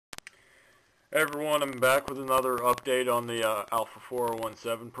Hey everyone, I'm back with another update on the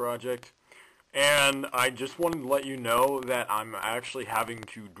Alpha-4017 project, and I just wanted to let you know that I'm actually having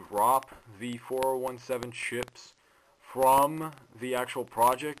to drop the 4017 chips from the actual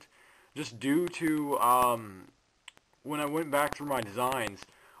project, just due to, when I went back through my designs,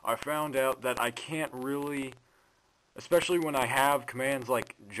 I found out that I can't really, especially when I have commands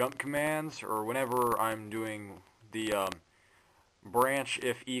like jump commands, or whenever I'm doing the, branch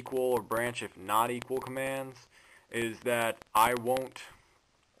if equal or branch if not equal commands, is that I won't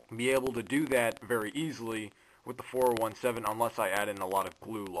be able to do that very easily with the 4017 unless I add in a lot of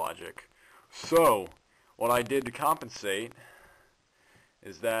glue logic. So what I did to compensate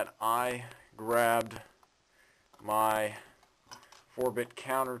is that I grabbed my 4-bit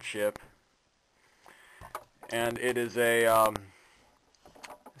counter chip, and it is a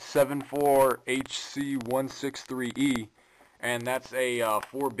 74HC163E, and that's a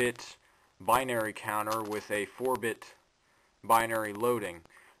 4-bit binary counter with a 4-bit binary loading.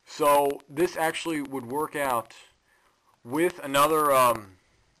 So this actually would work out with another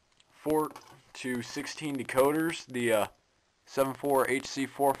 4 to 16 decoders, the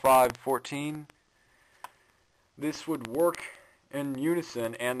 74HC4514. This would work in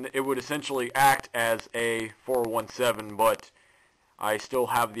unison, and it would essentially act as a 417, but I still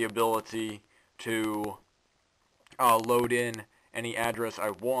have the ability to load in any address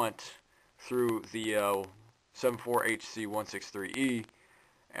I want through the 74HC163E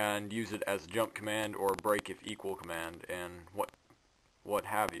and use it as a jump command or break if equal command and what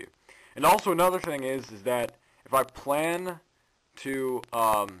have you. And also another thing is that if I plan to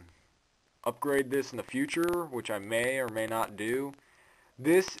upgrade this in the future, which I may or may not do,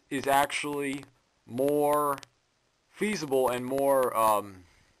 this is actually more feasible and more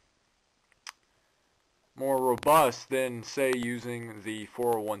robust than, say, using the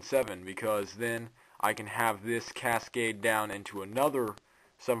 4017, because then I can have this cascade down into another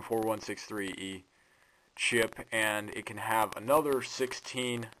 74163E chip, and it can have another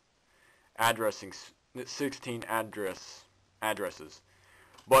 16 addresses.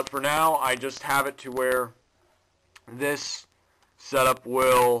 But for now, I just have it to where this setup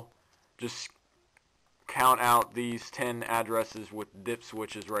will just count out these 10 addresses with dip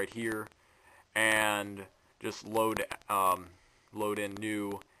switches right here, and just load in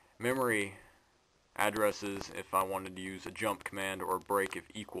new memory addresses if I wanted to use a jump command or break if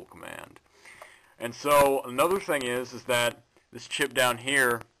equal command. And so another thing is that this chip down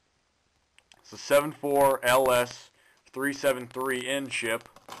here is a 74LS373N chip,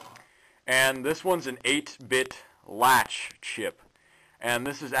 and this one's an 8-bit latch chip. And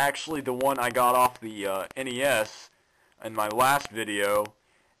this is actually the one I got off the NES in my last video,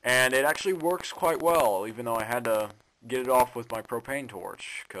 and it actually works quite well, even though I had to get it off with my propane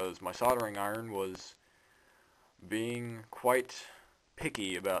torch because my soldering iron was being quite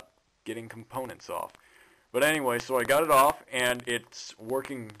picky about getting components off. But anyway, so I got it off, and it's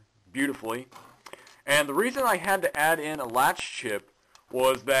working beautifully. And the reason I had to add in a latch chip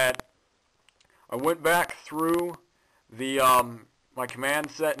was that I went back through the my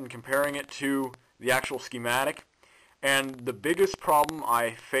command set and comparing it to the actual schematic, and the biggest problem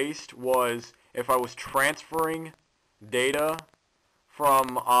I faced was if I was transferring data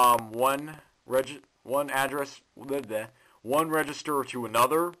from one register to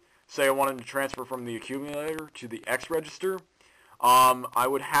another. Say I wanted to transfer from the accumulator to the X register, I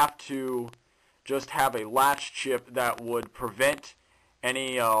would have to just have a latch chip that would prevent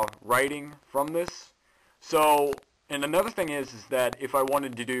any writing from this. So, and another thing is that if I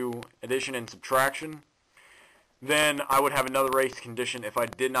wanted to do addition and subtraction, then I would have another race condition if I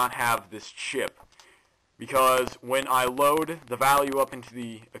did not have this chip, because when I load the value up into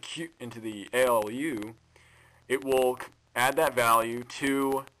the ALU, it will add that value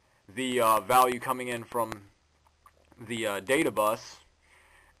to the value coming in from the data bus,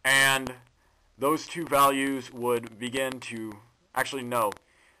 and those two values would begin to, actually no,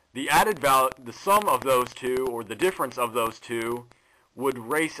 the added value, the sum of those two, or the difference of those two, would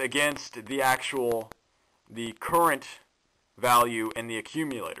race against the current value in the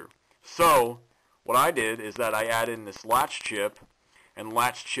accumulator. So what I did is that I added in this latch chip, and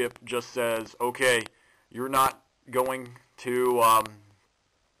latch chip just says, okay, you're not going to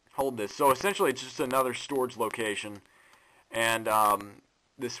hold this. So essentially it's just another storage location, and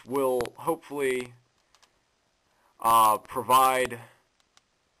this will hopefully provide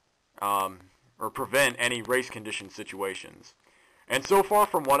or prevent any race condition situations. And so far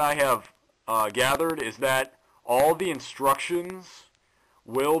from what I have gathered is that all the instructions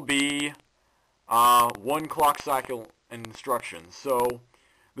will be 1 clock cycle instructions. So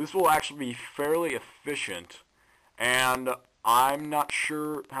This will actually be fairly efficient, and I'm not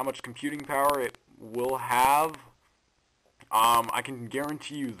sure how much computing power it will have. I can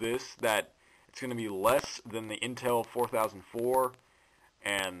guarantee you this, that it's going to be less than the Intel 4004,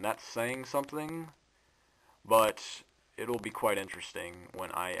 and that's saying something, but it'll be quite interesting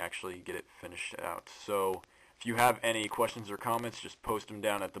when I actually get it finished out. So if you have any questions or comments, just post them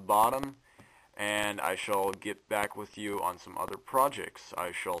down at the bottom, and I shall get back with you on some other projects.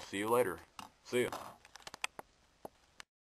 I shall see you later. See ya.